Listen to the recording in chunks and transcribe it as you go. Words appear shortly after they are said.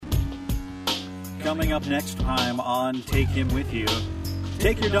coming up next time on Take Him With You.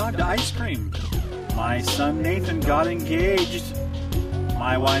 Take your dog to ice cream. My son Nathan got engaged.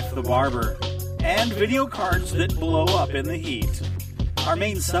 My wife the barber. And video cards that blow up in the heat. Our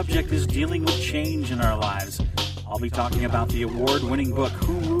main subject is dealing with change in our lives. I'll be talking about the award-winning book,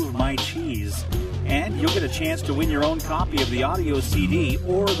 Who Moved My Cheese? And you'll get a chance to win your own copy of the audio CD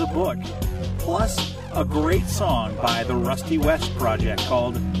or the book. Plus, a great song by the Rusty West Project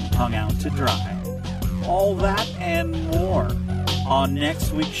called Hung Out to Dry. All that and more on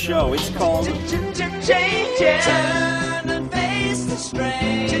next week's show. It's called Changes. Turn and face the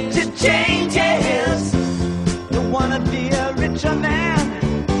strain. Changes. Don't wanna be a richer man.